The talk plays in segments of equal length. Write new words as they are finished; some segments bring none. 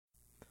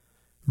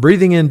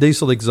Breathing in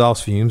diesel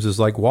exhaust fumes is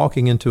like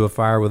walking into a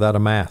fire without a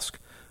mask.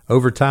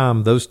 Over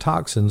time, those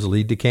toxins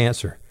lead to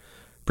cancer.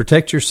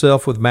 Protect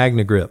yourself with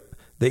MagnaGrip,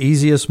 the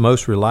easiest,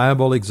 most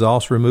reliable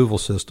exhaust removal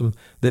system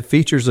that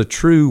features a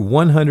true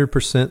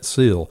 100%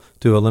 seal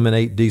to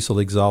eliminate diesel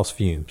exhaust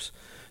fumes.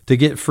 To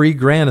get free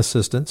grant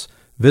assistance,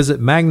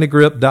 visit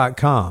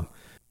magnagrip.com.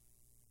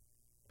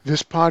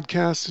 This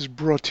podcast is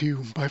brought to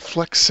you by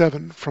Flex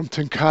 7 from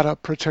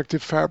TenCate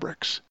Protective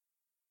Fabrics.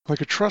 Like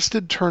a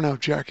trusted turnout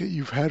jacket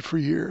you've had for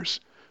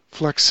years,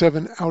 Flex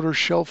 7 outer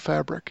shell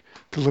fabric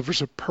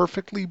delivers a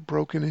perfectly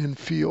broken-in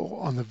feel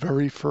on the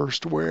very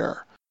first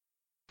wear.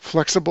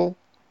 Flexible,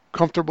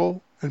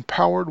 comfortable, and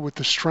powered with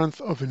the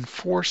strength of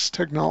Enforce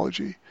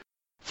technology,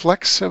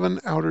 Flex 7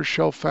 outer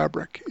shell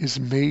fabric is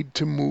made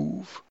to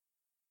move.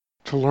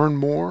 To learn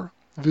more,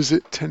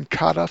 visit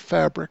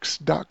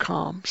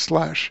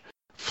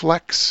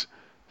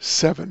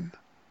tencatefabrics.com/flex7.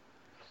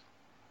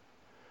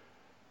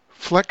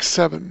 Flex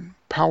 7,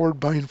 powered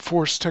by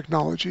Enforce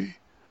technology,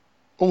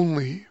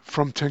 only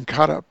from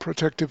TenCate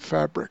Protective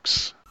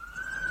Fabrics.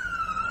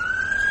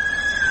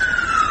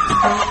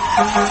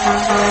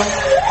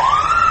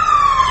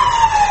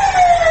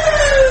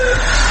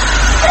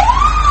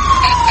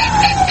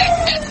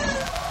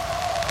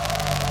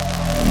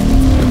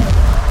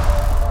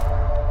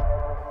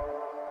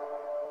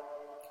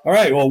 All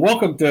right. Well,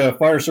 welcome to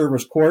Fire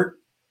Service Court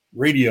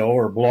Radio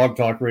or Blog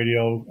Talk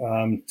Radio.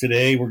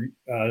 Today we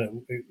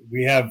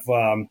have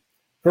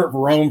Kurt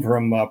Verone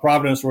from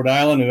Providence, Rhode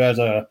Island, who has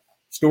a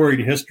storied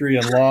history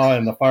in law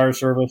in the fire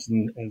service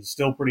and is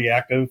still pretty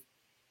active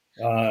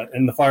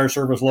in the fire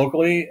service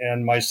locally.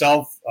 And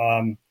myself,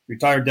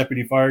 retired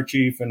deputy fire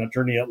chief and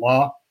attorney at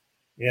law.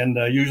 And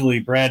usually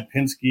Brad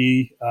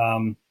Pinsky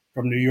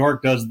from New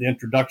York does the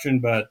introduction,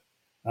 but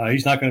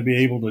he's not going to be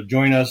able to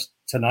join us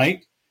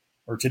tonight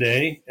or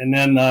today. And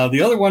then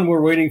the other one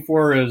we're waiting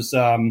for is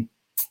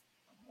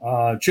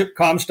Chip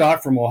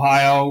Comstock from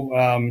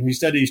Ohio. He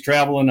said he's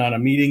traveling on a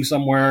meeting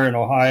somewhere in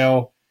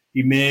Ohio.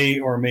 He may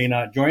or may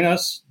not join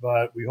us,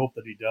 but we hope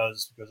that he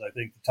does, because I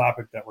think the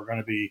topic that we're going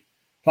to be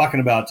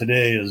talking about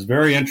today is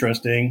very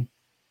interesting.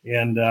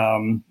 And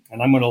I'm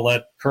going to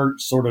let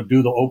Kurt sort of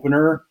do the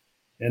opener,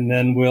 and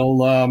then we'll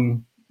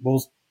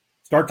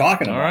start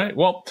talking about it. All right.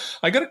 Well,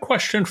 I got a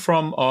question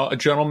from a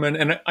gentleman,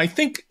 and I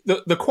think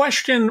the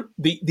question,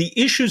 the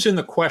issues in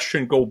the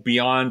question go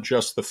beyond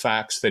just the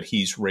facts that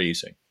he's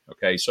raising.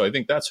 Okay, so I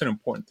think that's an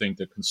important thing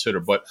to consider,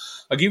 but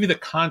I'll give you the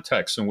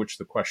context in which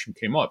the question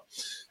came up.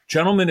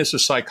 Gentleman is a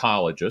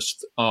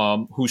psychologist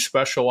who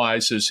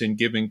specializes in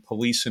giving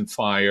police and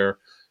fire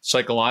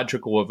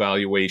psychological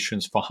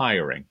evaluations for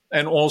hiring.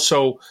 And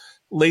also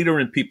later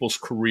in people's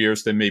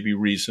careers, there may be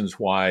reasons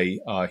why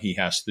he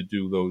has to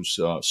do those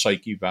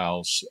psych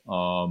evals,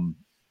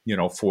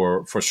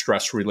 for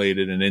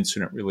stress-related and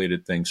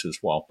incident-related things as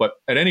well. But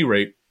at any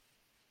rate,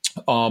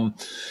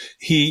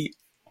 he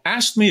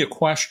asked me a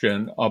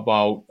question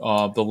about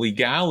the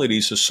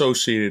legalities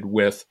associated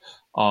with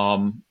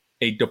a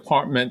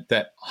department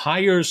that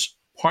hires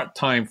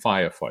part-time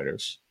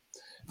firefighters.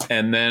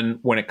 And then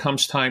when it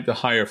comes time to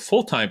hire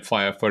full-time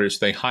firefighters,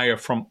 they hire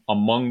from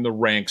among the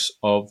ranks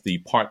of the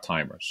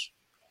part-timers,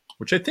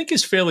 which I think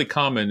is fairly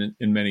common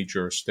in many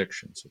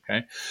jurisdictions.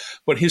 Okay.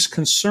 But his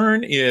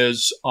concern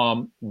is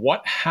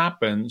what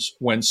happens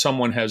when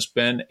someone has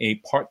been a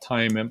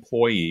part-time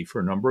employee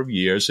for a number of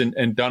years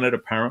and done it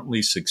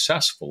apparently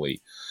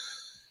successfully.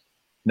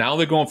 Now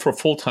they're going for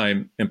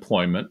full-time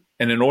employment.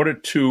 And in order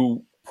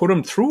to put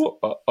them through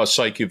a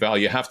psych eval,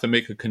 you have to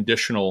make a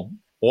conditional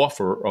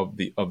offer of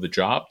the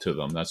job to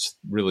them. That's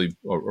really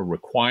a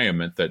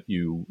requirement that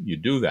you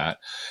do that.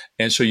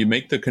 And so you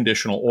make the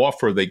conditional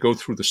offer, they go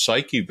through the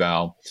psych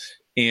eval,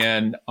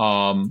 and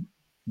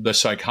the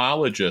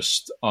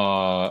psychologist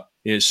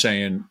is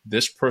saying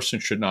this person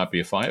should not be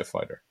a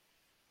firefighter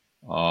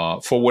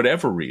for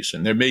whatever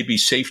reason. There may be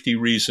safety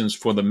reasons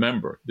for the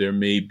member. There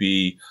may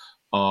be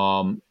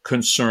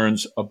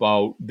concerns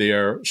about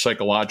their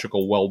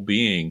psychological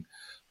well-being,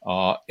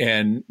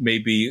 and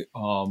maybe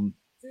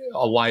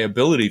a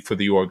liability for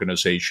the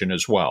organization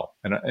as well.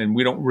 And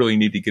we don't really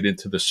need to get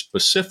into the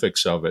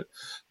specifics of it,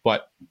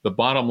 but the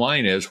bottom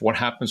line is what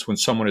happens when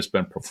someone has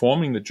been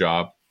performing the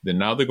job, then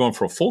now they're going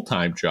for a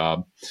full-time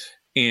job,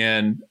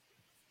 and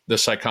the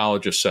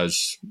psychologist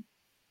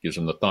gives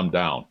them the thumb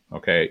down,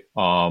 okay?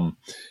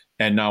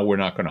 And now we're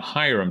not going to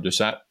hire them. Does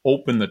that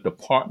open the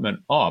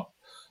department up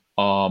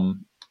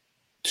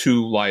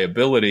to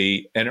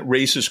liability? And it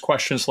raises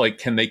questions like,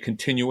 can they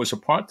continue as a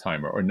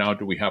part-timer? Or now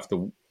do we have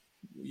to,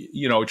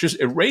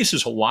 it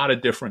raises a lot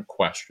of different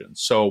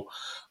questions. So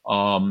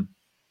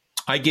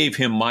I gave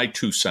him my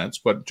 2 cents,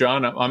 but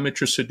John, I'm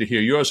interested to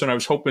hear yours. And I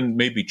was hoping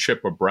maybe Chip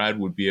or Brad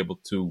would be able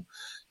to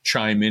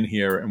chime in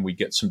here and we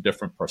get some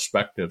different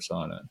perspectives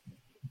on it.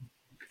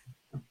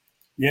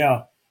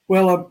 Yeah.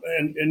 Well,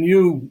 and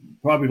you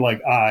probably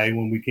like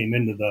when we came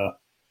into the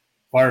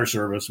fire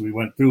service, we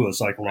went through a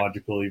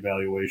psychological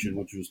evaluation,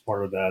 which was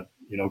part of that,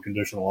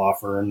 conditional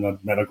offer and the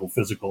medical,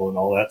 physical and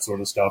all that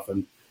sort of stuff.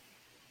 And,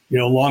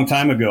 a long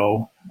time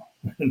ago,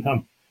 and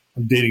I'm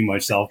I'm dating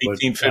myself, but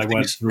 1850s. I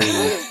went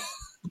through,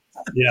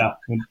 yeah,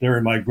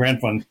 my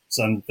grandson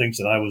thinks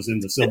that I was in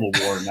the Civil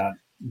War, not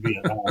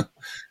Vietnam.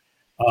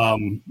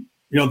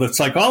 The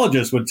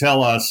psychologist would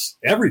tell us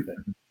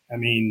everything. I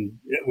mean,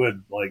 it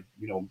would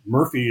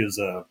Murphy is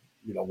a,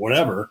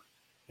 whatever,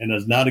 and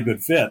is not a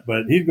good fit,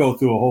 but he'd go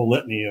through a whole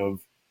litany of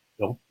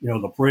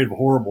the parade of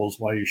horribles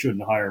why you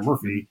shouldn't hire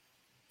Murphy.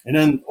 And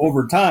then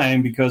over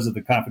time, because of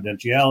the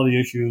confidentiality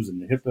issues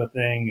and the HIPAA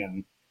thing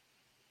and,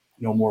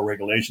 more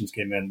regulations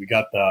came in, we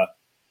got the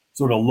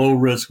sort of low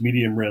risk,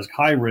 medium risk,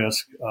 high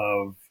risk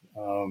of,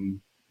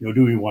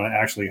 do we want to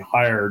actually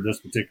hire this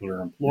particular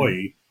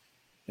employee?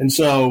 And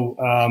so,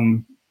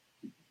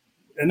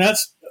 and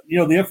that's,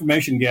 the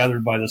information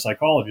gathered by the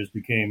psychologist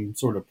became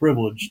sort of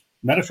privileged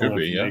medical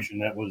information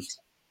that was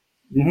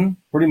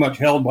pretty much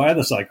held by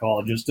the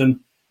psychologist. And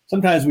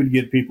sometimes we'd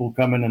get people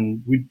coming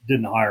and we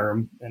didn't hire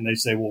them and they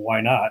say, well, why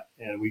not?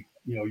 And we,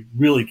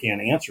 really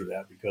can't answer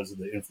that because of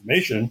the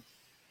information.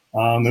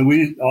 And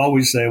we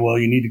always say, well,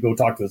 you need to go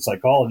talk to the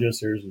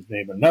psychologist. Here's his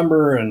name and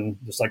number. And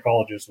the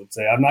psychologist would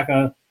say, I'm not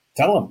going to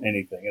tell him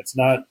anything. It's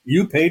not,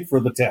 you paid for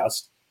the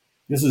test.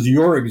 This is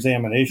your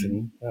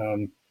examination,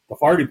 the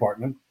fire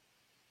department.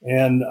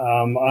 And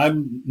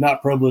I'm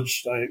not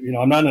privileged.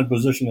 I'm not in a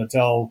position to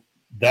tell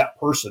that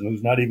person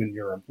who's not even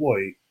your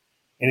employee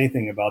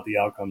anything about the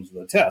outcomes of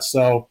the test.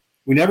 So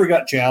we never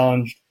got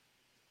challenged.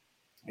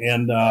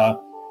 And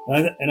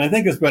I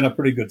think it's been a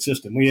pretty good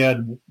system. We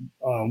had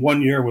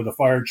 1 year where the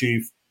fire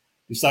chief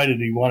decided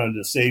he wanted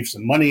to save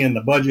some money in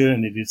the budget,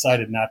 and he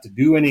decided not to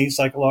do any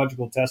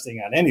psychological testing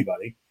on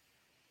anybody.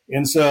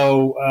 And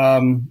so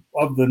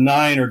of the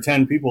 9 or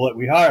 10 people that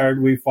we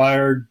hired, we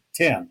fired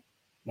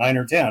 9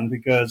 or 10,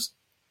 because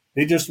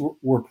they just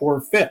were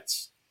poor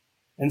fits.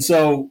 And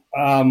so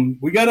I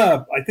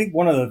think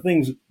one of the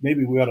things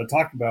maybe we ought to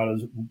talk about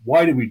is,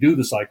 why do we do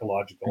the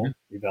psychological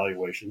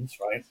evaluations,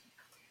 right?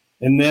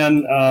 And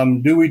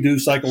then do we do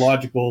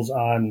psychologicals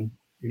on,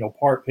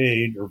 part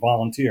paid or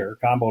volunteer,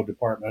 combo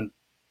department,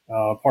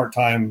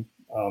 part-time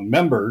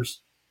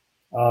members,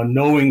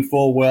 knowing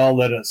full well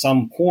that at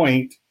some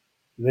point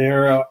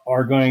there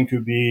are going to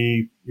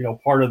be,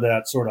 part of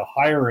that sort of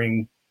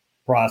hiring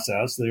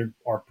process. There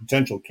are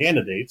potential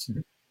candidates.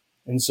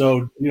 And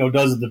so,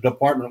 does the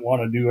department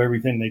want to do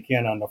everything they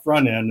can on the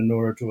front end in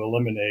order to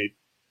eliminate,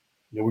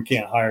 we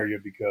can't hire you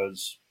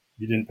because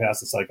you didn't pass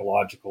the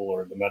psychological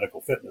or the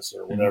medical fitness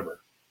or whatever.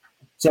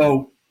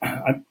 So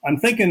I'm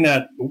thinking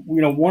that,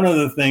 one of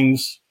the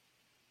things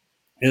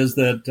is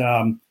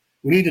that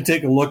we need to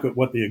take a look at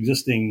what the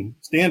existing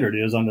standard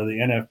is under the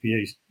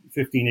NFPA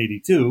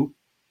 1582.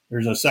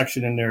 There's a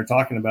section in there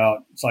talking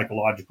about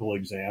psychological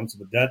exams,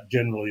 but that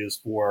generally is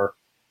for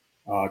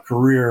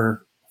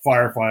career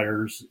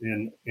firefighters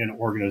in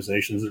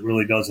organizations. It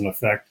really doesn't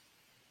affect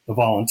the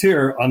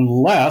volunteer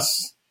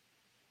unless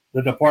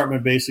the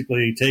department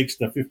basically takes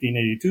the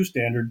 1582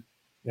 standard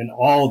and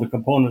all of the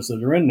components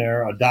that are in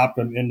there, adopt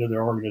them into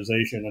their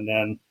organization, and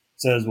then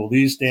says, well,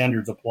 these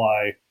standards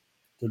apply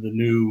to the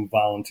new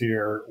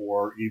volunteer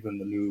or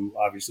even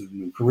obviously the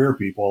new career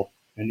people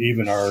and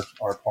even our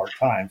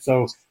part-time.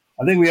 So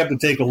I think we have to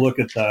take a look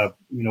at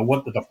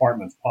what the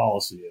department's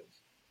policy is.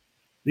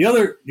 The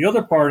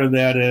other part of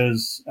that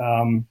is,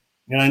 and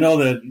I know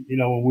that,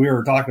 when we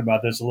were talking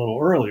about this a little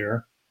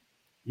earlier,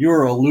 you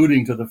were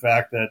alluding to the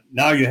fact that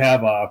now you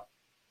have a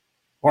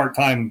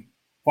part-time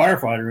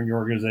firefighter in your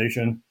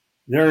organization.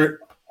 They're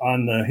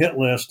on the hit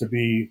list to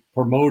be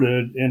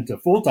promoted into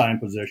full-time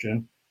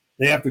position.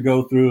 They have to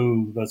go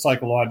through the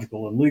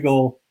psychological and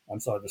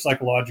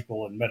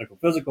medical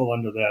physical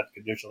under that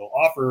conditional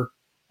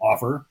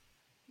offer.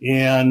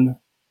 And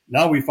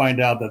now we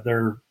find out that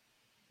they're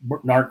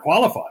not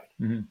qualified.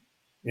 Mm-hmm.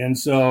 And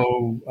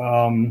so,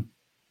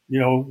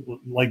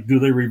 do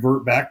they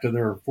revert back to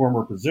their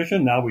former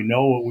position? Now we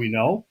know what we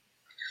know.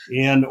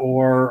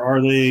 Or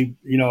are they,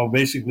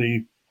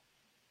 basically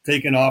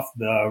taken off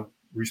the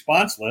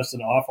response list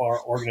and off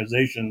our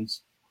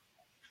organization's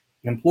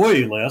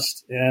employee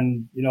list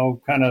and,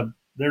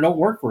 they don't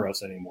work for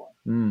us anymore.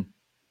 Mm.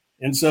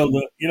 And so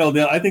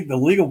I think the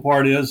legal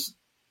part is,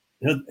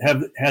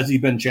 has he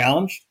been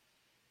challenged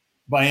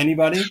by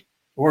anybody?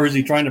 Or is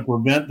he trying to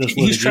prevent this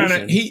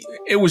litigation?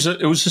 It was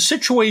a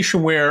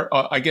situation where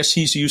I guess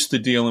he's used to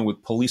dealing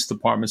with police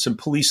departments, and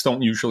police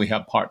don't usually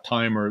have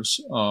part-timers.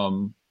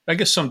 I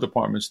guess some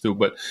departments do,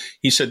 but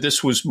he said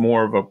this was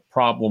more of a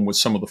problem with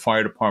some of the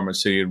fire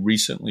departments they had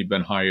recently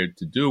been hired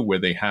to do, where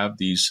they have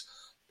these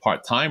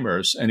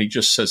part-timers. And he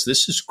just says,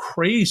 this is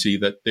crazy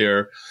that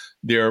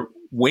they're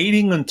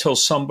waiting until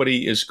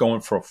somebody is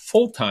going for a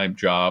full-time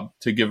job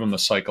to give them the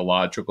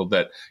psychological,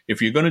 that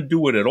if you're going to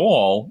do it at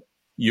all,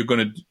 you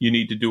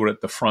need to do it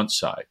at the front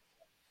side.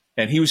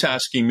 And he was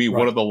asking me,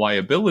 what are the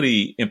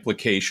liability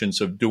implications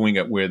of doing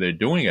it where they're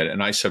doing it?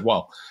 And I said,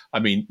 well, I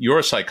mean, you're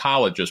a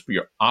psychologist, but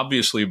you're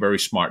obviously a very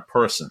smart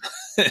person.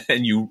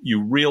 And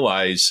you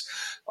realize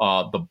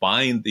the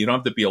bind. You don't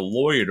have to be a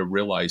lawyer to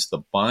realize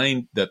the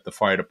bind that the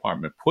fire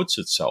department puts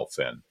itself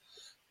in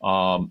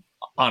on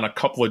a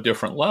couple of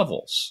different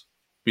levels.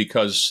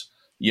 Because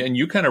Yeah, and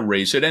you kind of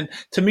raise it. And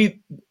to me,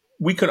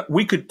 we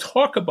could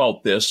talk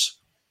about this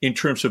in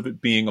terms of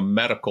it being a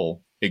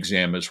medical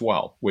exam as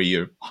well, where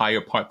you hire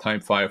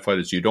part-time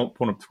firefighters, you don't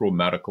put them through a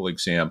medical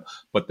exam,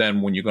 but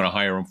then when you're going to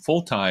hire them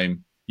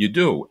full-time, you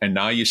do. And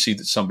now you see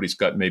that somebody's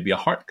got maybe a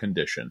heart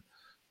condition,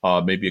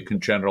 maybe a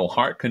congenital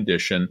heart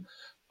condition.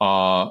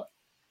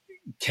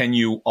 Can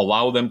you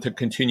allow them to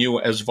continue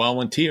as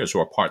volunteers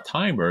or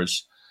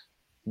part-timers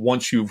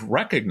once you've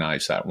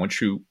recognized that,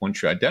 once you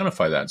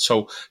identify that?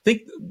 So I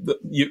think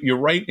you're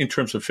right in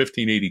terms of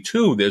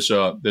 1582. There's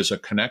a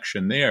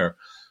connection there,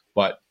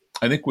 but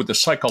I think with the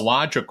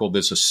psychological,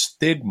 there's a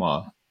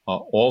stigma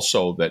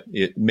also that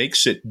it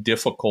makes it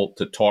difficult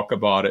to talk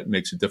about it.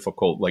 Makes it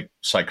difficult. Like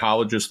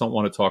psychologists don't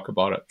want to talk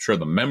about it. Sure,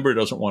 the member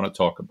doesn't want to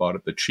talk about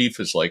it. The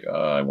chief is like,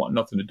 I want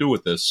nothing to do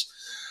with this,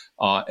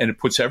 and it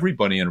puts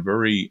everybody in a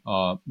very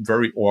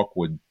very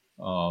awkward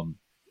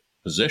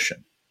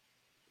position.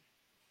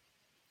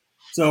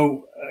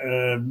 So,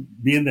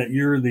 being that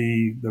you're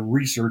the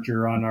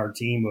researcher on our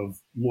team of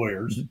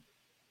lawyers,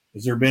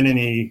 has there been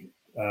any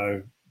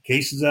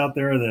cases out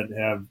there that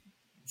have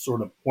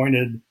sort of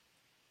pointed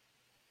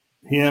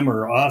him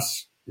or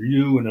us or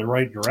you in the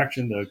right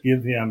direction to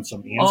give him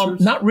some answers?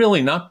 Not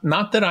really, not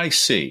that I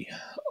see.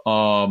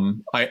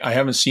 I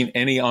haven't seen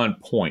any on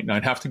point. And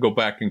I'd have to go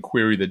back and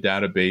query the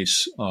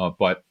database,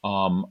 but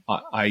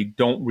I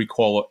don't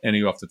recall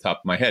any off the top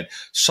of my head.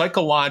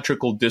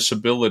 Psychological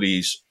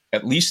disabilities,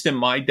 at least in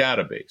my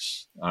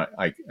database,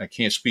 I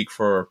can't speak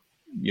for,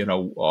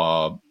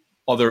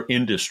 other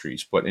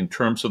industries, but in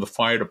terms of the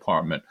fire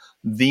department,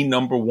 the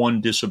number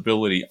one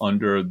disability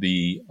under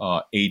the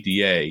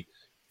ADA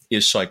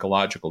is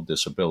psychological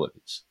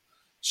disabilities.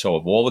 So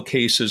of all the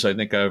cases, I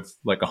think I've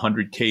like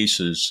 100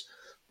 cases,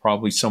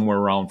 probably somewhere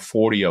around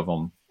 40 of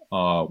them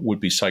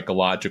would be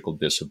psychological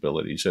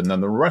disabilities. And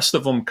then the rest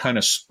of them kind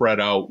of spread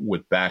out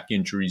with back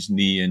injuries,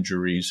 knee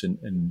injuries,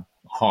 and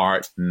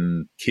heart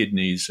and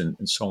kidneys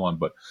and so on.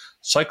 But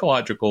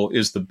psychological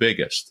is the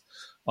biggest.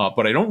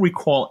 But I don't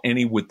recall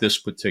any with this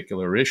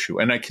particular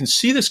issue. And I can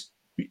see this,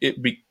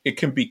 it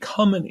can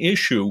become an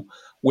issue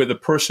where the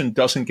person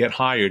doesn't get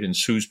hired and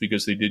sues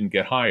because they didn't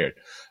get hired.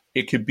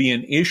 It could be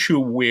an issue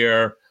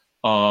where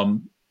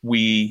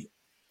we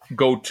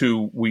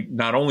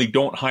not only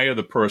don't hire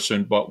the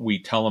person, but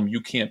we tell them you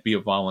can't be a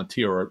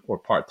volunteer or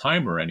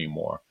part-timer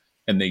anymore.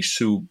 And they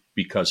sue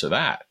because of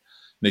that.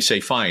 And they say,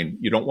 fine,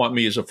 you don't want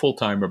me as a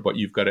full-timer, but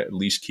you've got to at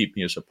least keep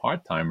me as a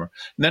part-timer.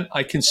 And then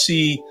I can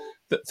see,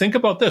 think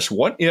about this.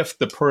 What if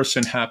the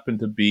person happened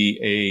to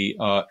be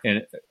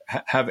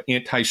have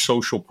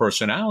antisocial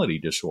personality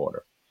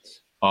disorder?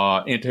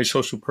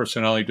 Antisocial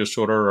personality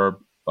disorder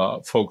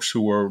are folks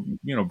who are,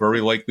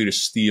 very likely to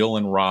steal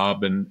and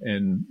rob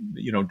and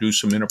do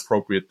some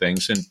inappropriate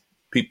things. And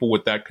people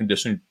with that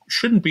condition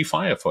shouldn't be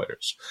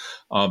firefighters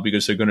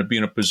because they're going to be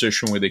in a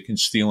position where they can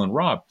steal and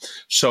rob.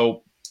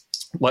 So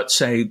let's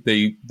say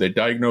they're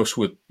diagnosed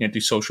with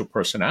antisocial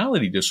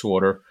personality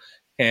disorder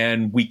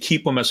and we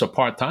keep them as a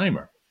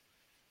part-timer.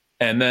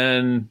 And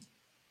then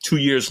 2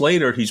 years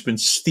later, he's been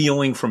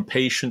stealing from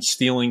patients,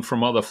 stealing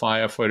from other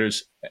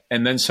firefighters.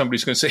 And then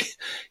somebody's going to say,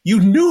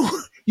 you knew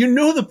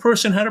the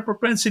person had a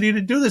propensity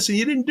to do this and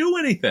you didn't do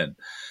anything.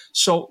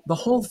 So the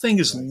whole thing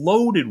is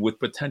loaded with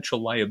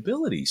potential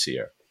liabilities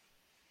here.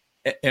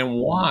 And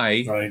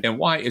why? Right. And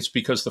why? It's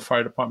because the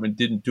fire department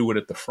didn't do it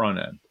at the front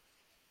end.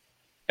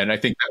 And I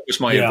think that was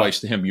my advice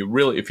to him.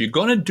 If you're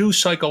going to do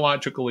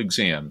psychological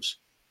exams,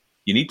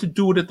 you need to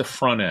do it at the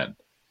front end.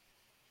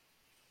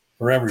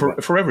 For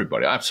everybody. For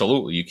everybody.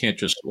 Absolutely. You can't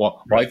just,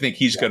 I think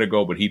he's got to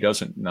go, but he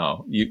doesn't.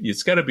 No,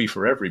 it's got to be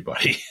for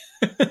everybody.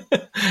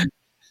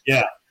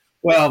 Yeah.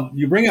 Well,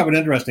 you bring up an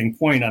interesting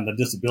point on the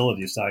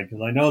disability side,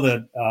 because I know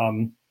that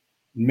in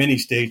many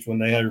states, when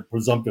they have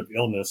presumptive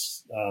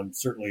illness,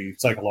 certainly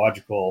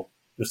psychological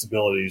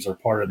disabilities are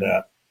part of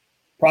that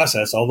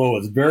process. Although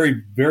it's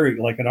very, very,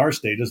 like in our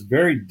state, it's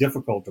very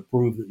difficult to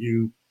prove that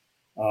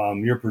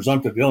your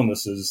presumptive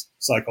illness is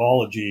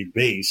psychology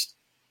based.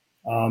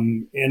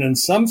 And in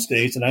some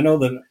states, and I know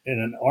that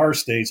in our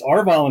states,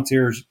 our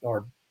volunteers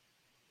are,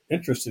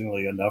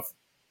 interestingly enough,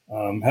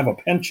 have a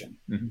pension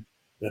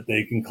that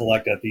they can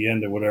collect at the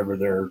end of whatever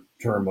their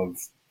term of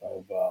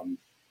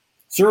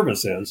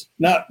service is.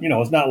 Not,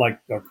 it's not like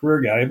a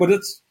career guy, but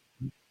it's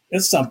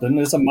something.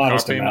 It's a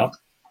modest amount.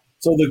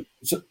 So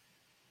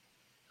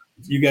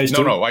you guys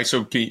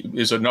so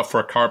is it enough for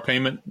a car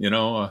payment? When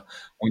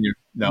you're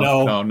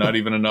no, not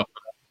even enough.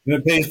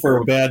 It pays for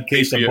a bad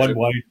case of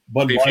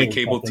Bud Light.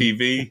 Cable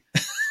TV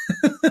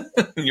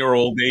in your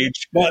old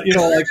age. But,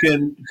 like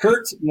in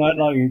Kurt's,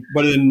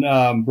 but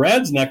in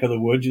Brad's neck of the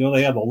woods,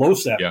 they have a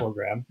LoSAP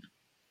program.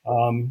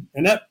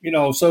 And that,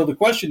 so the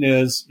question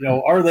is,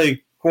 are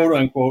they quote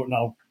unquote, and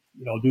I'll,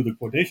 do the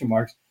quotation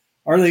marks,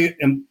 are they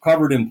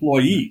covered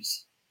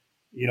employees,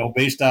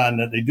 based on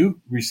that they do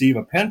receive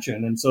a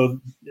pension? And so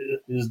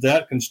is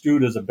that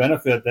construed as a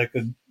benefit that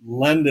could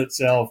lend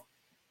itself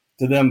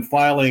to them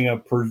filing a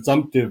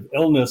presumptive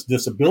illness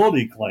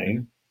disability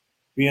claim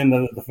being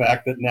the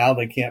fact that now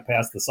they can't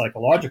pass the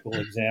psychological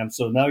exam.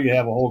 So now you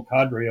have a whole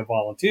cadre of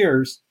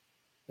volunteers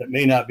that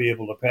may not be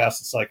able to pass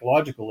the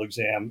psychological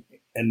exam,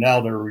 and now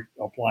they're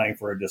applying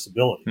for a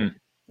disability.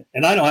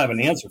 And I don't have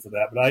an answer for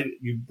that, but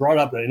you brought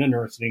up an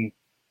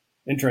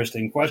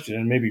interesting question,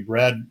 and maybe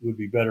Brad would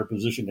be better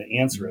positioned to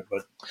answer it.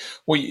 But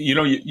well,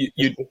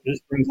 this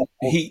brings up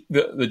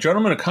the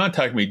gentleman who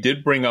contacted me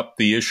did bring up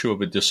the issue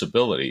of a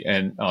disability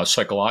and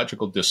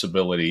psychological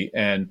disability.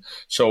 And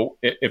so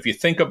if you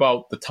think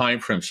about the time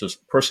frame, so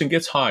a person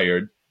gets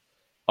hired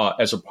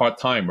as a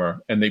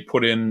part-timer and they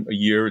put in a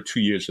year or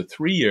 2 years or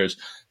 3 years,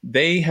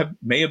 they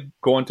may have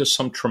gone to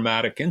some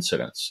traumatic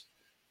incidents.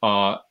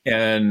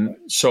 And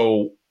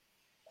so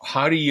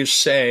how do you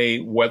say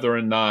whether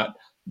or not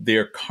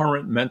their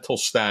current mental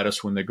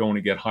status when they're going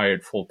to get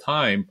hired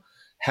full-time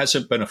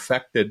hasn't been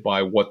affected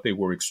by what they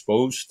were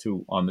exposed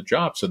to on the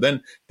job? So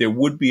then there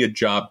would be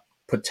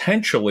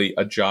potentially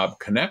a job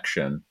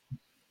connection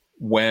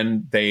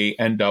when they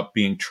end up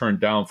being turned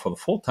down for the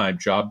full-time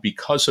job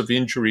because of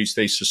injuries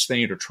they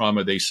sustained or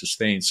trauma they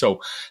sustained.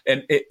 So,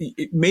 and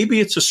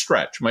maybe it's a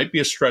stretch, might be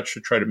a stretch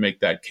to try to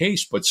make that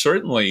case, but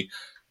certainly,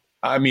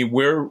 I mean,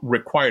 we're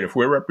required, if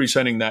we're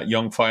representing that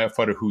young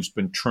firefighter who's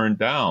been turned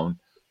down,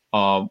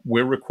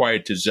 we're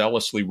required to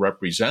zealously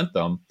represent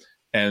them.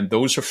 And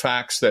those are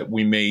facts that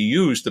we may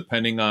use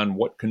depending on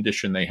what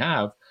condition they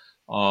have.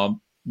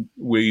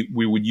 We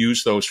would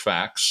use those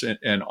facts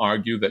and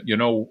argue that,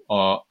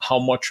 how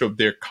much of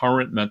their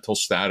current mental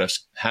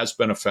status has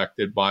been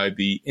affected by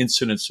the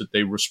incidents that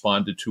they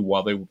responded to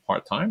while they were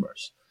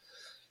part-timers.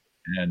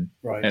 And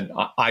right. And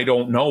I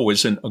don't know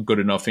isn't a good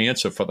enough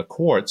answer for the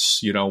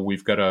courts.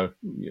 We've got to,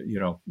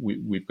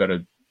 we've got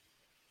to,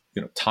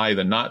 tie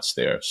the knots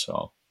there.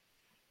 So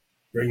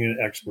bring in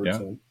experts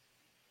in.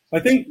 I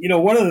think,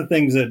 one of the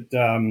things that,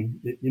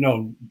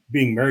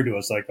 being married to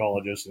a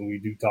psychologist, and we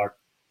do talk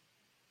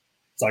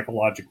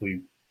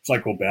psychologically,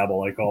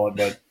 psychobabble, I call it.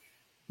 But,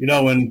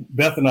 when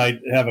Beth and I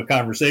have a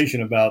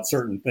conversation about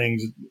certain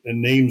things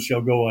and names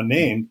shall go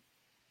unnamed,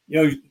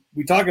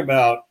 we talk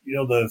about,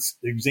 the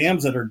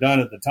exams that are done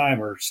at the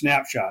time are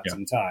snapshots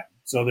in time.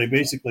 So they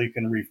basically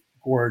can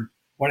record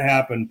what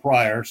happened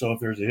prior. So if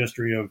there's a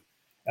history of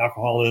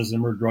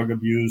alcoholism or drug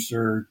abuse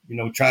or,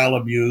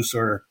 child abuse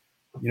or,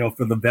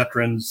 for the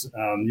veterans,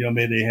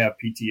 may they have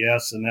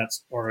PTS, and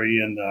that's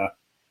already in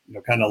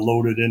the, kind of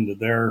loaded into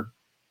their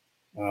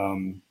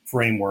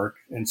framework.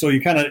 And so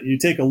you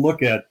take a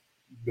look at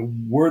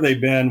where they've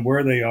been,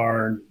 where they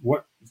are, and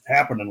what's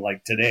happening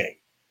like today.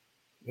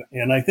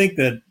 And I think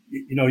that,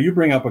 you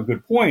bring up a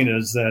good point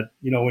is that,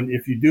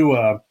 if you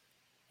do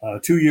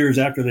 2 years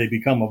after they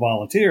become a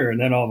volunteer, and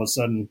then all of a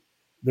sudden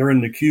they're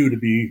in the queue to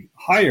be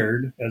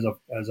hired as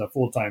a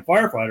full-time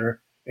firefighter,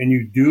 and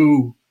you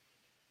do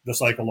the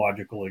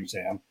psychological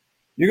exam,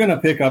 you're going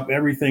to pick up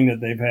everything that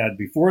they've had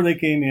before they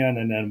came in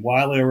and then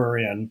while they were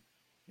in.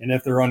 And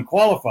if they're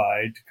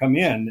unqualified to come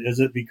in, is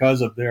it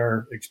because of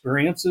their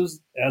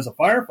experiences as a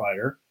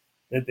firefighter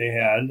that they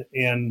had?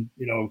 And,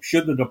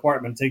 should the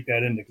department take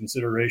that into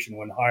consideration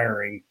when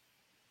hiring,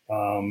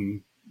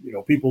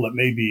 people that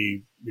may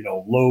be,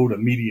 low to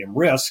medium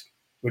risk,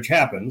 which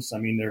happens. I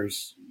mean,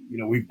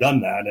 we've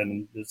done that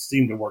and it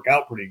seemed to work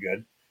out pretty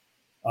good.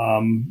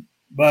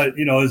 But,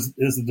 is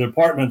the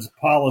department's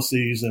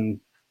policies and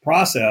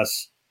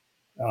process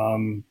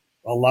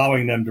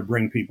allowing them to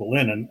bring people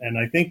in? And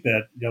I think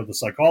that, the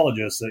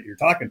psychologists that you're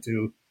talking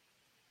to,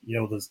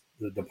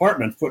 the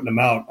department's putting them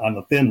out on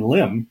the thin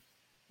limb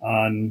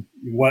on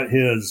what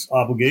his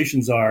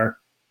obligations are,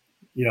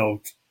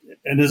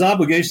 and his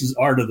obligations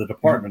are to the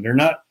department. They're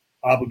not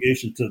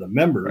obligations to the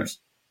members.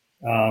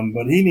 Right.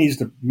 But he needs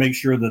to make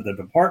sure that the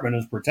department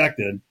is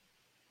protected.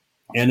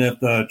 And if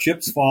the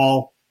chips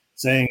fall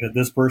saying that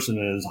this person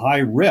is high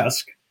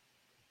risk,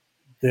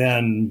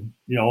 then,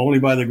 only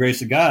by the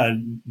grace of God,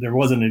 there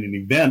wasn't an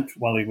event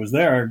while he was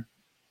there.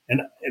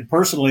 And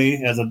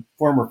personally, as a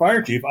former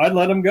fire chief, I'd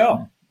let him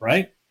go,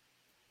 right?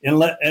 He's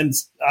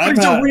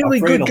a really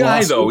good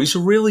guy, though. He's a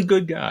really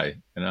good guy,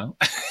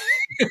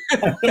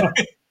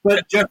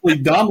 But Jeffrey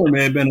Dahmer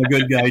may have been a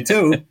good guy,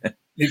 too,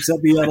 except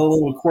he had a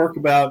little quirk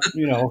about,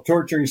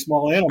 torturing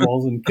small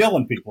animals and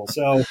killing people.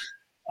 So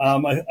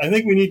I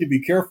think we need to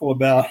be careful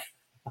about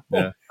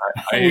how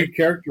we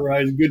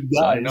characterize good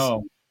guys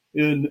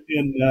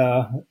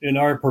in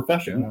our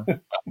profession,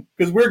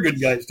 because we're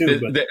good guys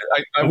too.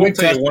 I will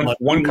tell you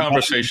one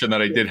conversation that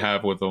I did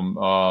have with him,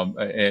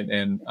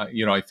 and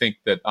I think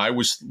that I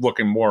was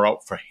looking more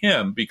out for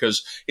him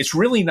because it's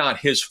really not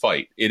his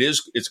fight.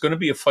 It's going to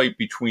be a fight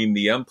between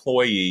the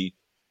employee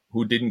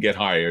who didn't get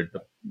hired,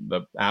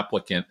 the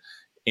applicant,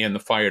 and the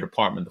fire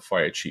department, the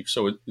fire chief.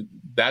 So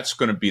that's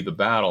going to be the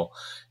battle.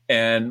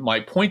 And my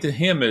point to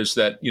him is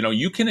that,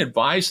 you can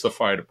advise the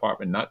fire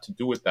department not to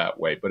do it that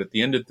way, but at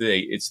the end of the day,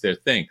 it's their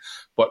thing.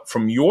 But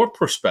from your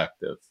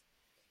perspective,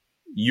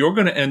 you're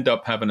going to end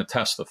up having to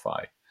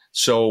testify.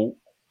 So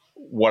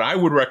what I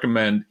would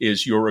recommend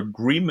is your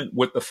agreement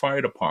with the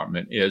fire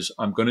department is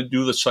I'm going to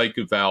do the psych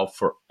eval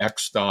for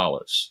X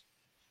dollars.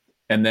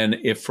 And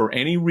then if for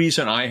any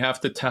reason I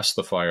have to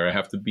testify or I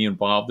have to be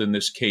involved in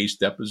this case,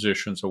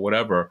 depositions or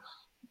whatever,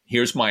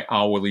 here's my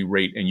hourly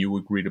rate and you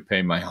agree to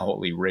pay my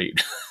hourly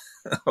rate.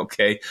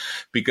 Okay.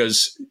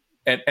 Because,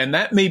 and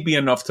that may be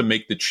enough to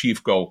make the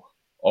chief go,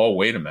 oh,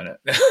 wait a minute.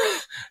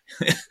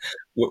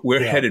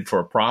 We're headed for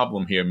a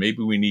problem here.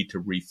 Maybe we need to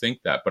rethink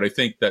that. But I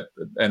think that,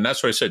 and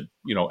that's what I said,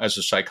 as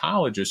a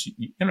psychologist,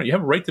 you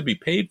have a right to be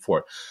paid for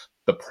it.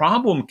 The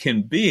problem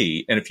can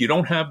be, and if you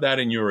don't have that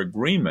in your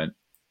agreement,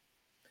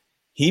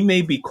 he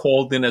may be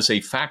called in as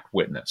a fact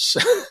witness.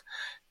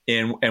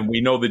 And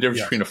we know the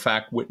difference between a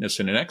fact witness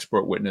and an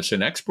expert witness.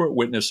 An expert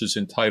witness is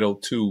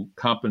entitled to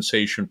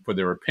compensation for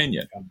their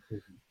opinion.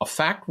 A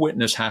fact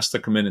witness has to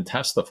come in and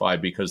testify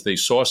because they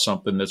saw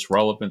something that's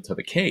relevant to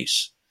the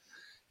case.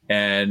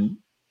 And,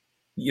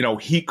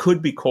 he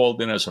could be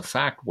called in as a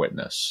fact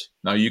witness.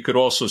 Now, you could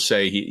also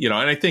say, and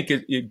I think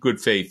in good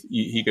faith,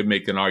 he could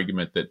make an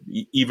argument that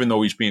even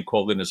though he's being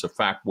called in as a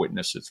fact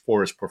witness, it's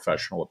for his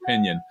professional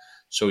opinion,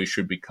 so he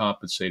should be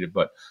compensated.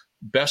 But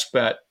best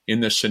bet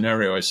in this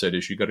scenario, I said,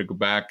 is you got to go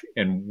back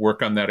and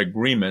work on that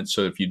agreement.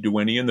 So if you do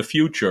any in the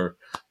future,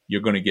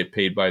 you're going to get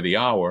paid by the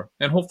hour.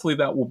 And hopefully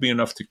that will be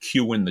enough to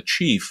cue in the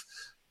chief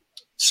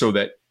so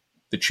that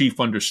the chief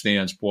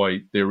understands,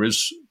 boy, there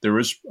is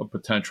a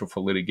potential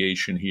for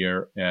litigation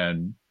here,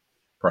 and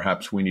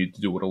perhaps we need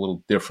to do it a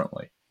little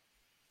differently.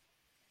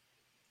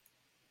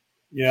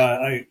 Yeah,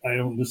 I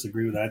don't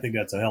disagree with that. I think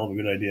that's a hell of a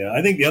good idea.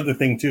 I think the other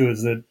thing too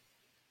is that,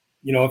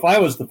 if I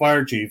was the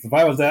fire chief, if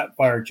I was that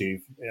fire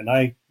chief,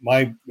 and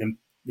my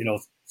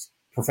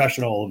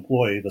professional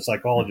employee, the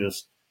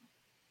psychologist,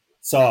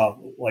 saw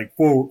like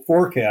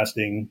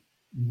forecasting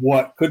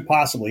what could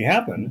possibly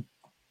happen,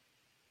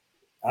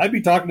 I'd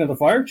be talking to the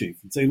fire chief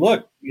and say,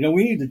 look,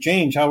 we need to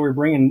change how we're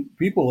bringing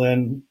people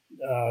in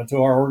to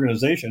our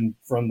organization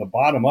from the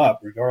bottom up,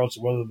 regardless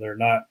of whether they're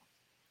not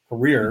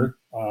career.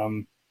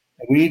 And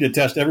we need to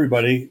test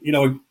everybody.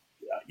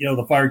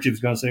 The fire chief is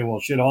going to say,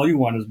 well, shit, all you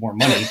want is more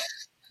money,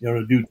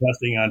 to do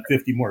testing on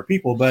 50 more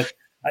people. But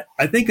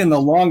I think in the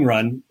long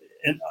run,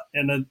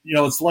 and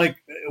it's like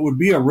it would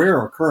be a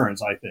rare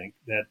occurrence, I think,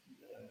 that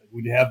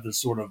we'd have this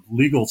sort of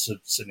legal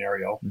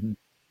scenario. Mm-hmm.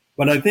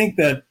 But I think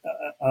that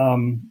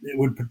it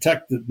would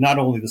protect not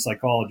only the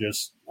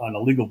psychologist on a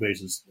legal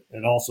basis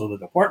and also the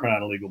department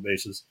on a legal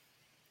basis,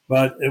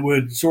 but it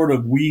would sort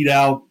of weed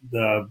out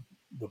the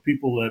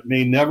people that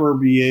may never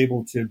be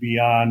able to be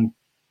on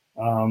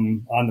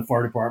the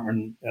fire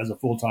department as a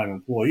full-time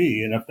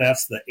employee. And if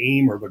that's the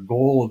aim or the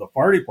goal of the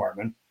fire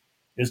department,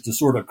 is to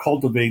sort of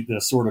cultivate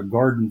this sort of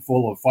garden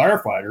full of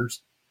firefighters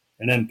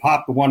and then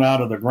pop the one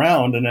out of the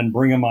ground and then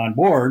bring them on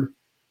board,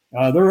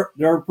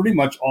 they're pretty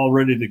much all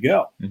ready to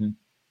go. Mm-hmm.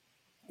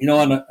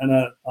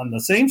 On the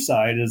same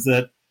side is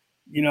that,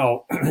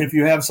 if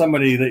you have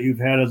somebody that you've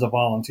had as a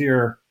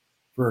volunteer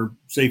for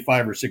say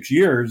 5 or 6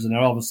 years, and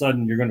then all of a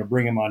sudden you're going to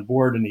bring him on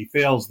board and he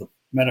fails the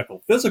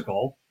medical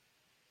physical,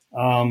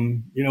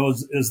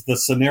 is the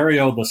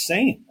scenario the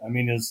same? I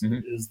mean,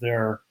 is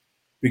there,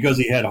 because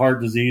he had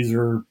heart disease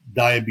or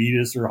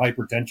diabetes or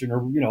hypertension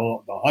or,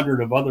 the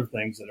 100 of other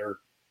things that are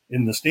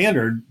in the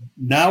standard,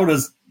 now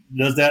does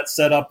that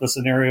set up the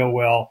scenario?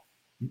 Well,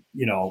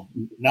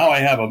 now I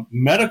have a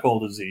medical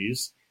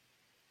disease.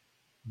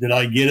 Did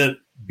I get it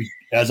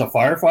as a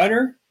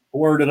firefighter,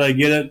 or did I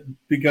get it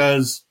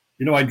because,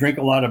 I drink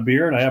a lot of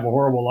beer and I have a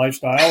horrible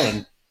lifestyle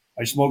and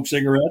I smoke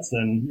cigarettes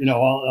and,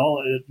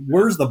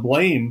 where's the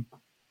blame?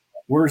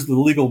 Where's the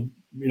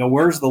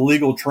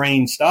legal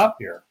train stop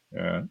here?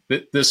 Yeah.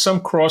 There's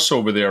some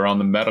crossover there on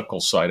the medical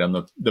side, on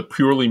the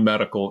purely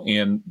medical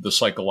and the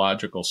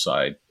psychological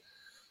side.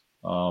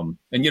 And,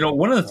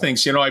 one of the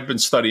things, I've been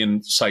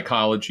studying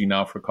psychology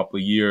now for a couple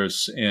of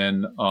years.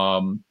 And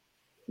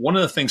one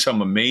of the things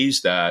I'm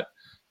amazed at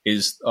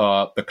is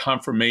the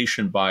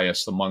confirmation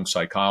bias among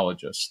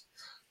psychologists.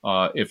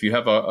 If you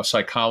have a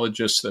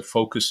psychologist that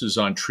focuses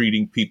on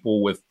treating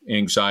people with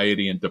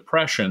anxiety and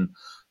depression,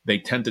 they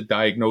tend to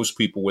diagnose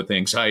people with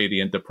anxiety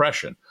and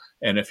depression.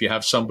 And if you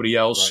have somebody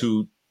else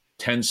who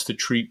tends to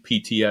treat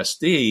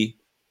PTSD,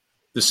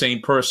 the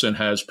same person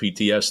has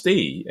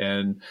PTSD.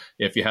 And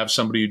if you have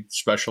somebody who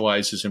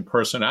specializes in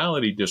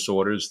personality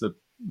disorders,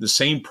 the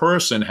same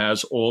person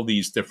has all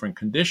these different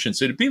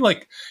conditions. It'd be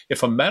like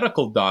if a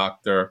medical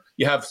doctor,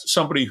 you have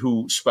somebody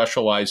who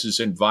specializes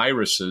in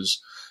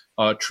viruses,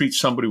 treats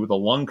somebody with a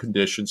lung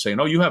condition saying,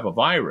 oh, you have a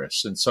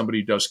virus. And somebody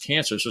who does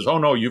cancer says, oh,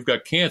 no, you've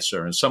got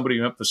cancer. And somebody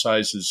who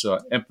emphasizes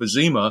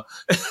emphysema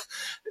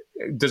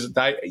does it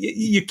die?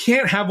 You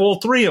can't have all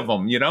three of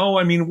them,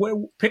 I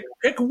mean, pick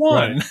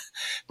one, right.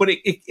 But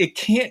it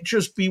can't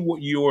just be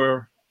what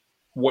your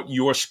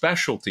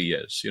specialty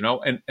is,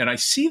 and I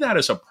see that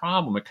as a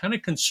problem. It kind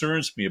of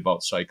concerns me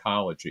about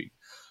psychology,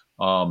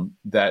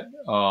 that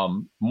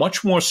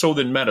much more so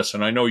than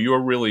medicine. I know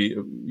you're really,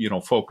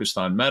 focused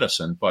on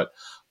medicine, but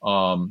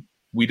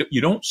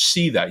you don't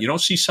see that. You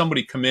don't see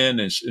somebody come in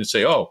and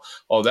say, oh,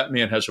 that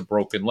man has a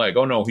broken leg.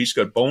 Oh, no, he's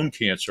got bone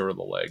cancer of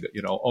the leg.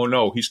 Oh,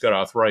 no, he's got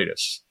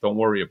arthritis. Don't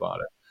worry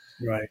about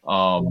it. Right.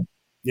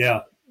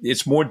 Yeah.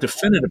 it's more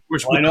definitive. Of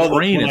course, with the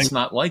brain, it's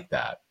not like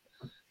that.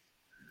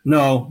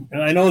 No,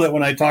 and I know that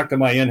when I talk to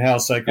my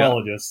in-house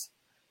psychologist,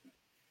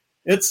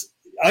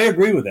 I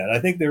agree with that. I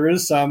think there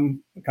is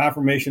some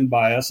confirmation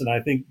bias, and I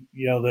think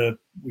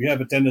we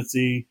have a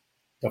tendency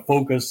to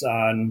focus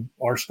on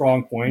our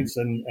strong points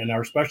and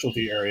our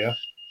specialty area,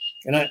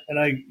 and I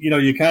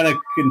you kind of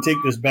can take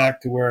this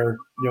back to where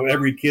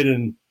every kid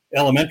in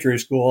elementary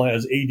school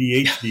has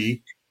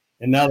ADHD,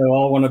 and now they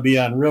all want to be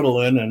on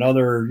Ritalin and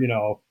other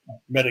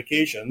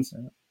medications,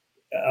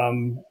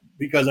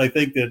 because I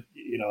think that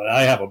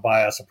I have a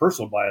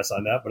personal bias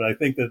on that, but I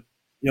think that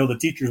the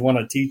teachers want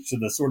to teach to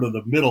the sort of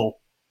the middle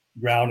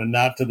ground and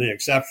not to the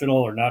exceptional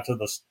or not to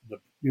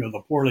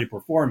the poorly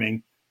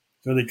performing.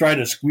 So they try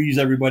to squeeze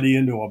everybody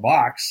into a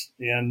box,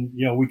 and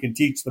we can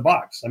teach the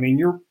box. I mean,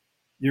 you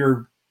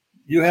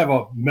have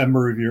a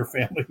member of your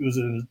family who's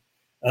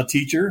a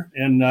teacher,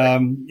 and I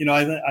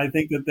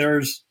think that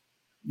there's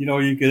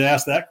you could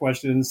ask that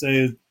question and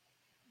say,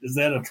 is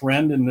that a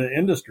trend in the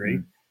industry?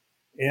 Mm-hmm.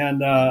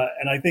 And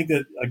I think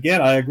that,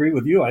 again, I agree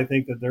with you. I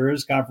think that there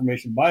is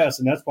confirmation bias,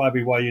 and that's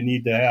probably why you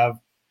need to have,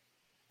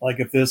 like,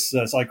 if this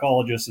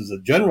psychologist is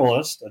a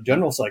general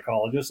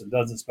psychologist and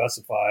doesn't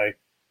specify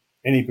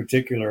any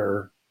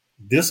particular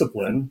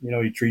discipline,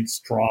 he treats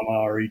trauma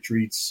or he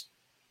treats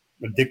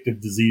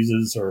addictive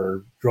diseases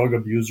or drug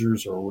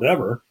abusers or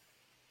whatever,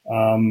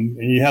 and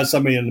you have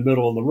somebody in the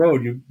middle of the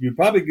road, you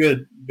probably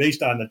could,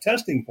 based on the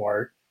testing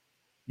part,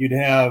 you'd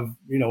have,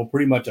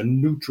 pretty much a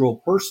neutral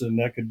person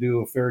that could do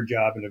a fair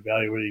job in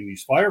evaluating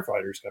these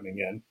firefighters coming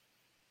in,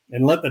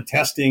 and let the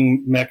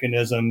testing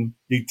mechanism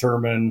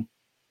determine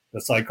the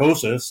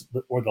psychosis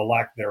or the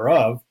lack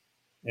thereof,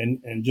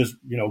 and just,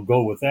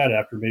 go with that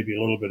after maybe a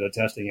little bit of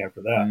testing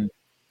after that.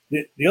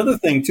 Mm. The other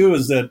thing too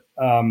is that,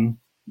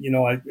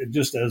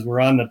 just as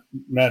we're on the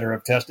matter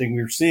of testing,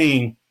 we're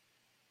seeing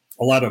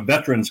a lot of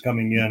veterans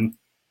coming in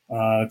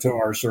to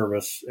our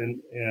service,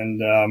 and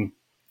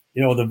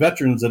the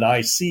veterans that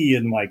I see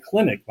in my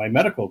clinic, my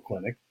medical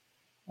clinic,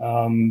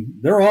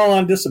 they're all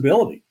on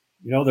disability.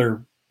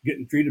 They're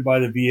getting treated by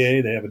the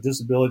VA. They have a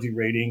disability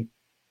rating.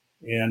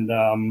 And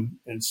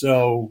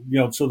so,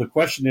 so the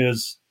question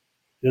is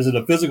it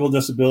a physical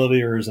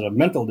disability or is it a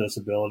mental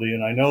disability?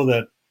 And I know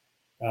that,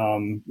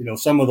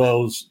 some of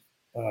those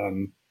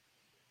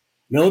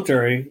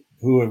military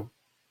who have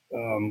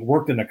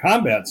worked in a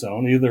combat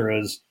zone, either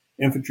as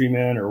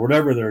infantrymen or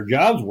whatever their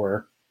jobs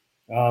were,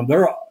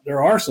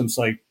 there are some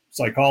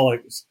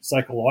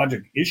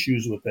psychological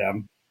issues with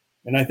them.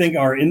 And I think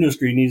our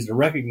industry needs to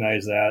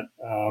recognize that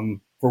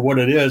for what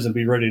it is and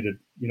be ready to,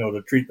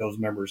 to treat those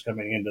members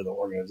coming into the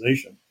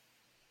organization.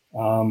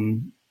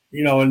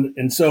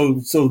 And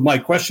so my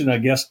question, I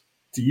guess,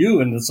 to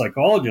you and the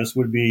psychologist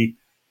would be,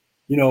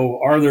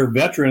 are there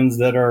veterans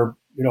that are,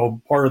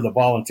 part of the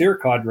volunteer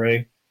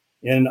cadre,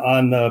 and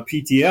on the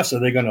PTS, are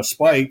they going to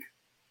spike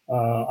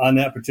on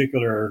that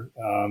particular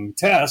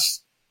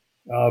test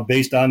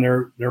based on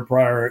their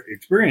prior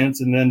experience?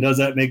 And then does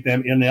that make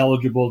them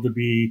ineligible to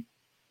be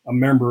a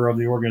member of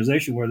the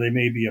organization where they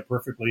may be a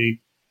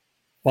perfectly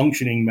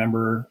functioning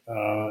member,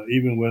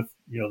 even with,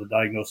 the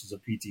diagnosis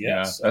of PTS?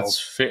 Yeah, that's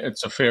fair.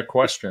 It's a fair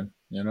question,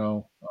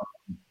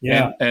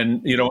 Yeah.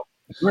 And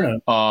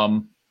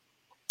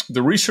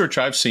the research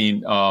I've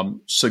seen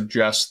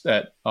suggests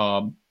that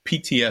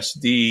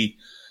PTSD,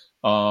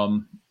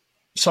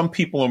 some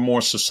people are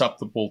more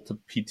susceptible to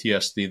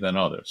PTSD than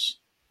others.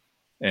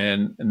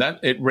 And that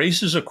it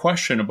raises a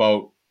question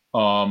about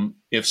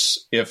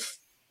if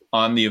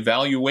on the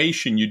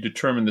evaluation you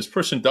determine this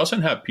person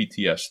doesn't have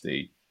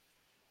PTSD,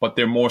 but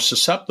they're more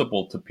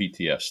susceptible to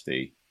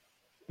PTSD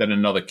than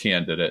another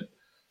candidate,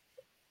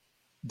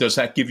 does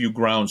that give you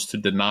grounds to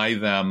deny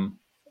them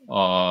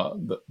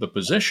the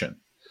position?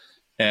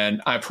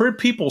 And I've heard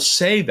people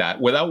say that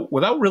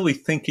without really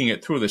thinking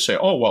it through. They say,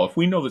 "Oh, well, if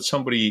we know that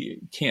somebody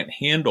can't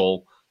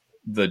handle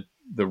the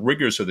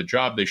rigors of the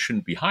job, they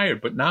shouldn't be hired."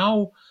 But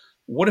now,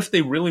 what if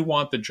they really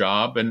want the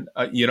job? And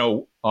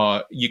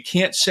you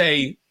can't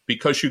say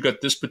because you got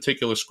this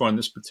particular score on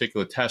this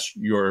particular test,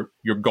 you're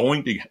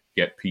going to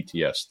get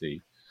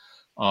PTSD.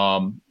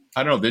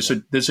 I don't know.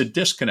 There's a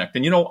disconnect,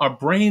 and our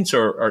brains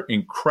are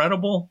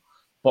incredible,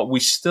 but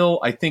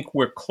I think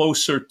we're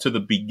closer to the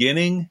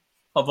beginning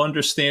of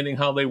understanding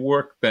how they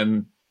work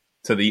than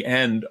to the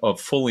end of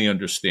fully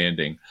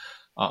understanding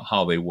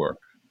how they work.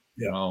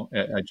 Yeah.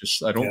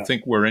 I don't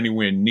think we're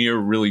anywhere near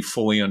really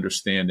fully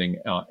understanding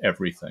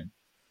everything.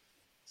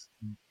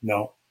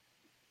 No.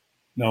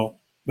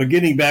 But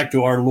getting back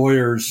to our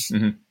lawyer's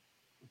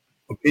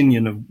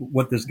opinion of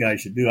what this guy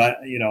should do, I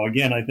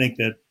think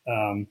that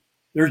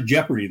there's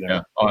jeopardy there.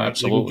 Yeah. Oh,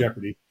 absolutely.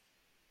 Jeopardy.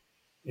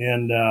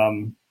 And,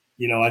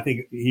 I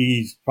think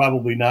he's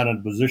probably not in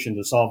a position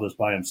to solve this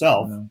by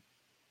himself. No.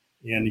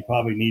 And he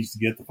probably needs to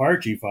get the fire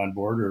chief on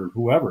board or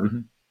whoever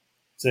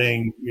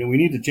saying, we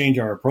need to change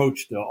our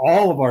approach to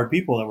all of our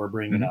people that we're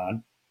bringing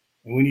on.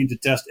 And we need to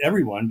test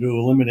everyone to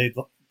eliminate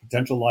the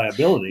potential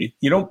liability.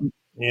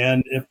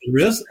 And if there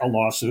is a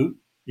lawsuit,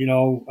 you're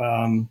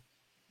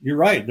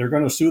right. They're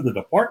going to sue the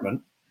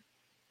department.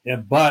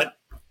 But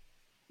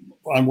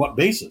on what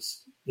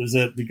basis? Is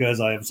it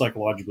because I have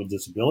psychological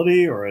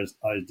disability, or as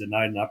I was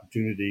denied an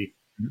opportunity,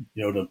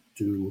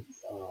 to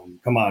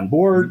come on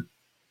board?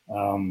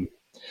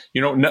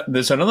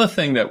 There's another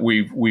thing that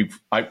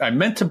I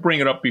meant to bring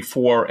it up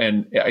before,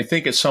 and I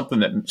think it's something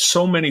that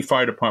so many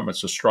fire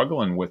departments are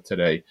struggling with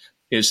today,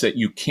 is that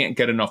you can't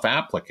get enough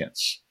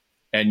applicants,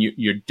 and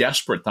you're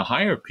desperate to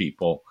hire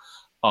people.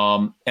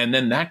 And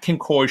then that can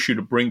cause you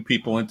to bring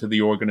people into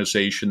the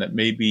organization that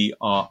maybe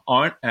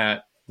aren't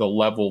at the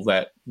level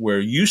that we're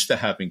used to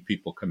having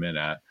people come in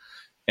at.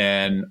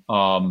 And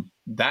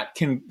that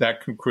can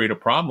create a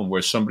problem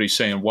where somebody's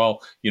saying,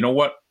 well, you know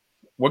what?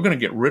 We're going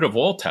to get rid of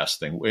all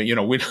testing.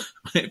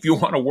 If you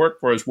want to work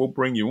for us, we'll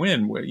bring you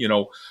in.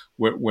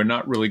 We're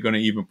not really going to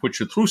even put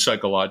you through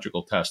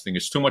psychological testing.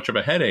 It's too much of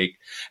a headache.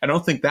 I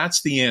don't think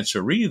that's the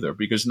answer either,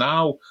 because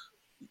now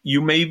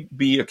you may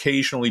be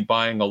occasionally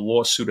buying a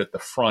lawsuit at the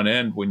front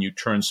end when you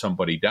turn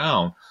somebody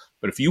down.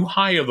 But if you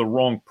hire the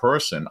wrong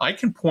person, I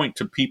can point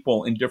to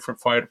people in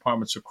different fire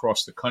departments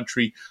across the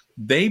country.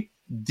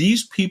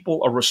 These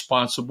people are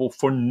responsible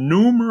for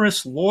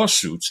numerous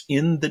lawsuits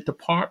in the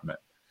department.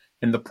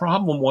 And the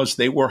problem was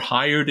they were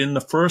hired in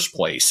the first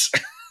place.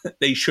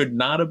 They should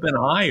not have been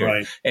hired.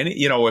 Right. And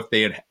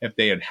if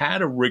they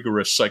had a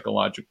rigorous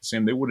psychological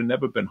exam, they would have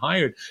never been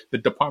hired. The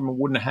department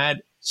wouldn't have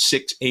had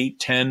 6, 8,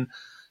 10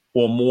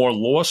 or more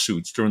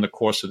lawsuits during the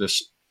course of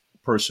this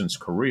person's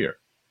career.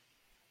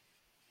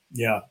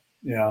 Yeah.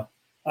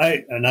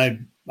 I've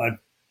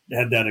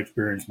had that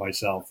experience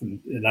myself,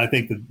 and I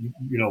think that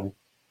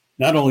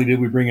not only did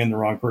we bring in the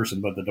wrong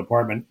person, but the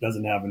department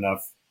doesn't have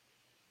enough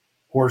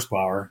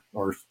horsepower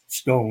or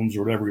stones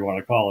or whatever you want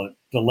to call it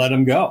to let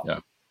them go. Yeah.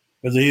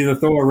 Because they either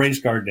throw a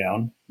race card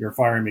down, you're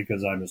firing me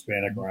because I'm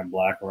Hispanic or I'm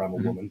black or I'm a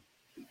woman,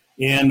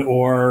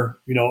 or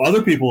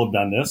other people have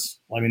done this.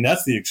 I mean,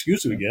 that's the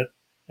excuse we get.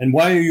 And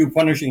why are you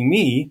punishing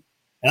me?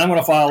 And I'm going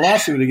to file a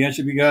lawsuit against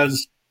you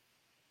because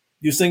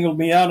you singled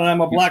me out and I'm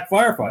a black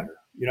firefighter,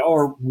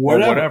 or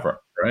whatever. Or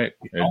whatever, right?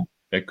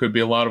 It could be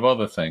a lot of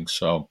other things.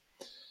 So,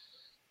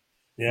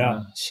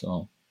 yeah.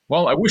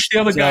 Well, I wish the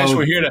other guys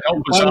were here to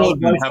help us out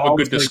and have a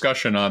good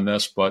discussion on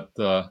this, but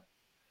I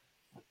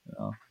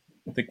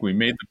think we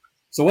made the.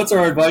 So what's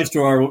our advice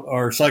to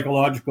our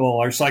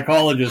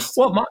psychologists?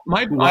 Well,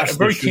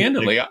 very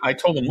candidly, I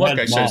told them, look,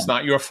 I said, it's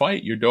not your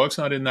fight. Your dog's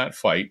not in that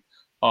fight.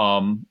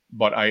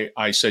 But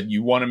I said,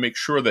 you want to make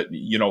sure that,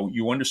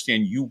 you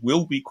understand you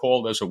will be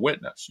called as a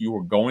witness. You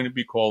are going to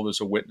be called as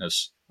a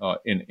witness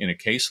in a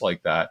case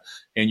like that.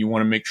 And you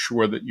want to make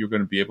sure that you're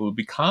going to be able to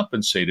be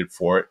compensated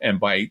for it. And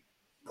by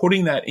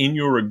putting that in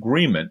your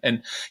agreement,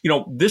 and,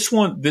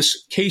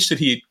 this case that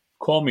he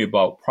called me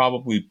about,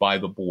 probably by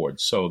the board.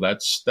 So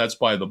that's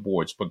by the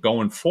boards. But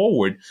going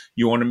forward,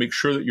 you want to make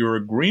sure that your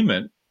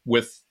agreement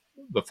with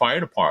the fire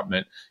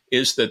department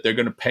is that they're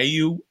going to pay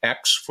you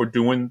X for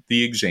doing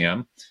the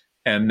exam,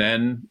 and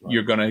then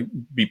you're going to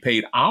be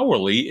paid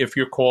hourly if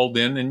you're called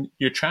in and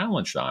you're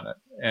challenged on it.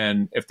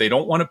 And if they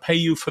don't want to pay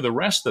you for the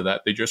rest of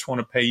that, they just want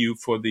to pay you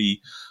for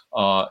the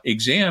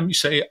exam, you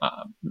say,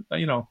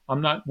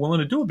 I'm not willing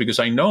to do it because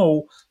I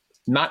know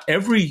not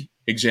every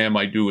exam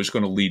I do is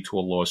going to lead to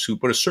a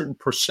lawsuit, but a certain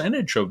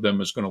percentage of them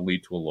is going to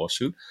lead to a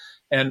lawsuit,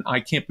 and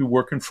I can't be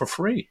working for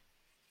free.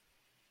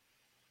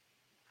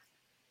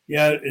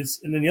 Yeah,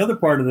 and then the other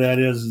part of that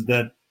is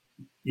that,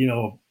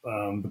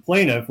 the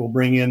plaintiff will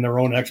bring in their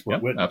own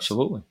expert witness.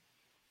 Absolutely.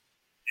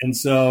 And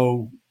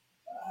so,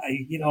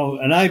 I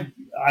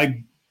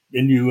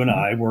and you and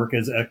I work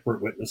as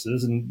expert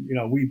witnesses, and,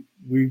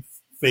 we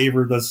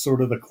favor the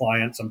sort of the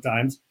client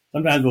sometimes.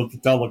 Sometimes we'll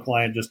tell the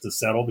client just to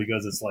settle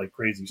because it's like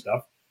crazy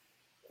stuff.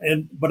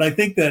 But I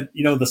think that,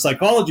 the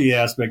psychology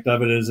aspect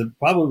of it is that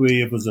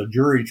probably if it was a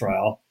jury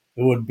trial,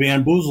 it would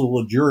bamboozle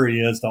the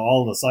jury as to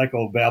all the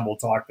psychobabble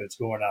talk that's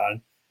going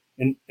on.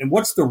 And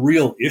what's the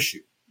real issue?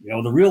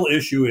 The real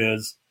issue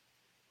is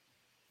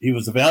he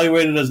was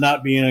evaluated as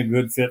not being a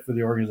good fit for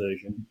the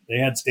organization. They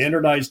had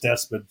standardized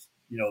tests, but,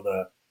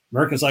 the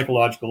American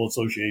Psychological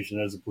Association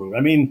has approved.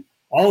 I mean,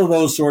 all of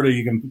those sort of,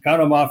 you can count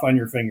them off on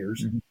your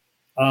fingers.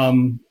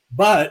 Mm-hmm.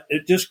 But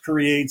it just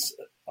creates,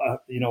 a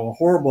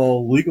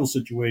horrible legal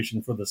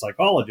situation for the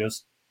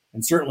psychologist,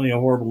 and certainly a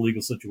horrible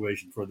legal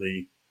situation for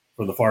the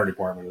fire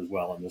department as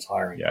well in this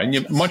hiring. Yeah, and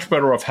you're much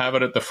better off have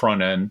it at the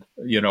front end,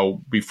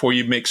 before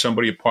you make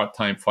somebody a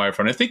part-time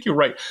firefighter. I think you're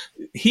right.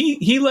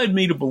 He led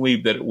me to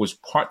believe that it was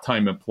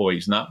part-time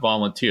employees, not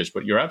volunteers.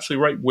 But you're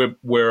absolutely right.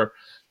 Where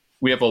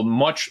we have a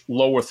much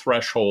lower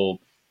threshold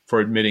for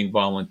admitting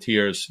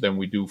volunteers than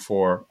we do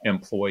for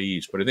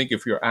employees. But I think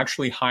if you're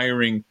actually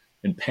hiring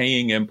and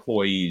paying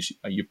employees,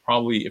 you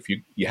probably, if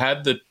you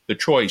had the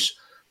choice,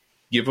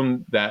 give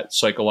them that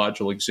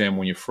psychological exam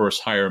when you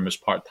first hire them as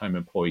part-time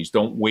employees.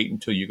 Don't wait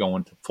until you go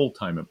into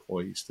full-time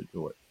employees to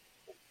do it.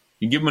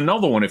 You can give them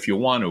another one if you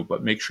want to,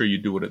 but make sure you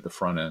do it at the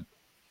front end.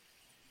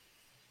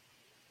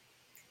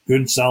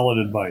 Good, solid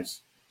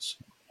advice.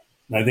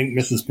 I think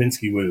Mrs.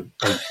 Pinsky would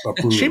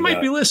approve. She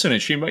might be listening.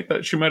 She might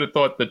have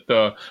thought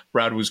that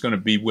Brad was going to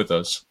be with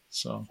us.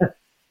 So,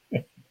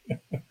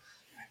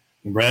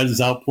 And Brad is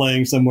out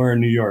playing somewhere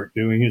in New York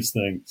doing his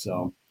thing.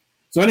 So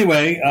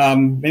anyway,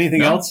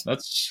 anything else?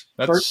 That's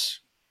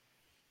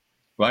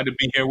glad to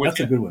be here with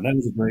you. That's a good one. That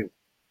was a great one.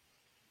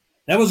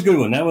 That was a good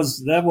one.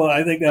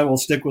 I think that will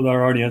stick with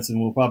our audience, and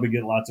we'll probably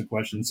get lots of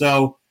questions.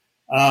 So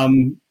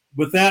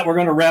with that, we're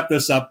going to wrap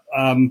this up.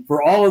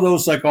 For all of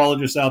those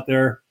psychologists out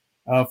there,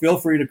 feel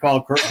free to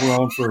call Kurt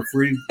Barone for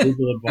free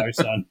legal advice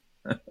on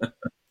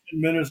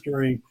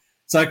administering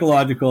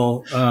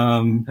psychological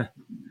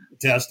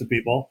tests to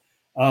people.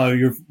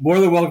 You're more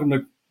than welcome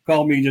to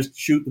call me. Just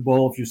shoot the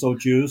bull if you so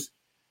choose.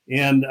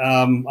 And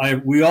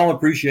we all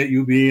appreciate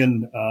you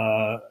being,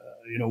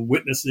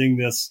 witnessing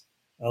this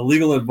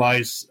legal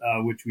advice,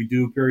 which we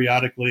do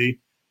periodically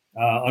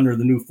under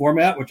the new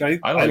format, which I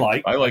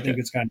like. I think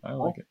it's kind of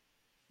cool. I like it.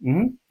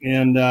 Mm-hmm.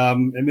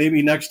 And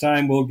maybe next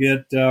time we'll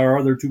get our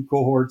other two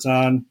cohorts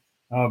on,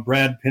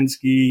 Brad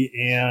Pinsky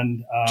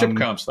and Chip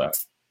Comstock.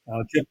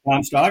 Chip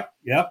Comstock,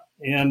 yep.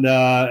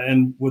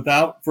 And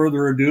without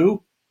further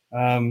ado,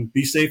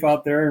 be safe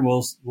out there, and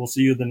we'll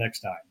see you the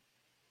next time.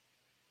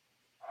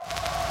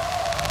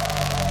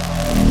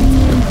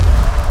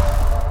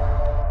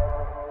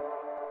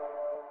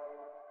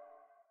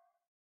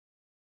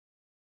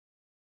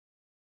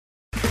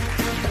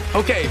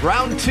 Okay,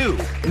 round two.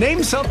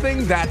 Name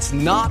something that's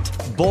not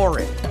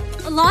boring.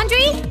 A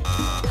laundry?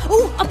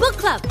 Ooh, a book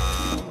club.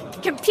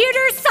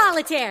 Computer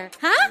solitaire,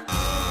 huh?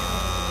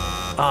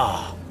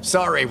 Ah, oh,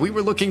 sorry, we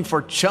were looking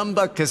for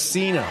Chumba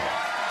Casino.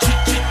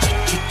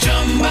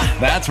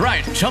 That's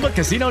right,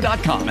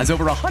 ChumbaCasino.com has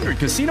over 100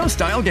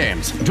 casino-style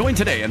games. Join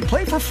today and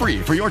play for free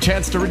for your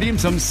chance to redeem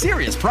some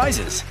serious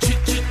prizes.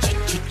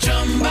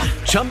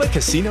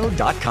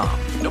 ChumbaCasino.com.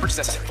 No purchase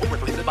necessary. Void where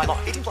prohibited by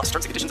law. 18+ terms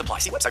and conditions apply.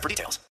 See website for details.